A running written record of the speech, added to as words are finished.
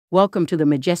Welcome to the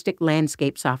majestic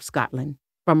landscapes of Scotland.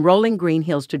 From rolling green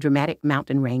hills to dramatic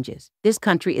mountain ranges, this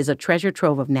country is a treasure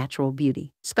trove of natural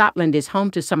beauty. Scotland is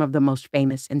home to some of the most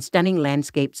famous and stunning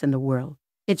landscapes in the world.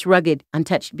 Its rugged,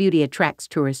 untouched beauty attracts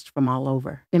tourists from all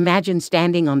over. Imagine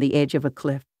standing on the edge of a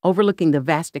cliff, overlooking the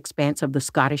vast expanse of the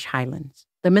Scottish Highlands.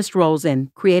 The mist rolls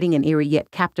in, creating an eerie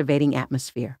yet captivating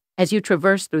atmosphere. As you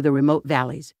traverse through the remote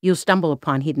valleys, you'll stumble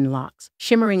upon hidden lochs,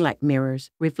 shimmering like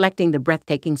mirrors, reflecting the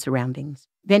breathtaking surroundings.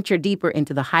 Venture deeper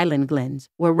into the highland glens,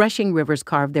 where rushing rivers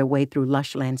carve their way through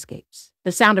lush landscapes.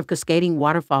 The sound of cascading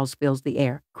waterfalls fills the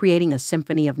air, creating a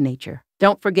symphony of nature.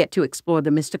 Don't forget to explore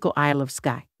the mystical Isle of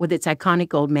Skye, with its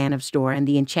iconic Old Man of Store and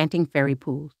the enchanting fairy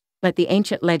pools. Let the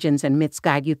ancient legends and myths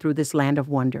guide you through this land of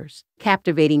wonders.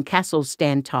 Captivating castles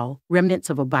stand tall,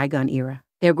 remnants of a bygone era.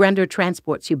 Their grandeur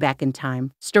transports you back in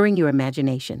time, stirring your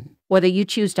imagination. Whether you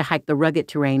choose to hike the rugged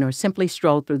terrain or simply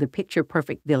stroll through the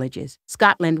picture-perfect villages,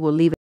 Scotland will leave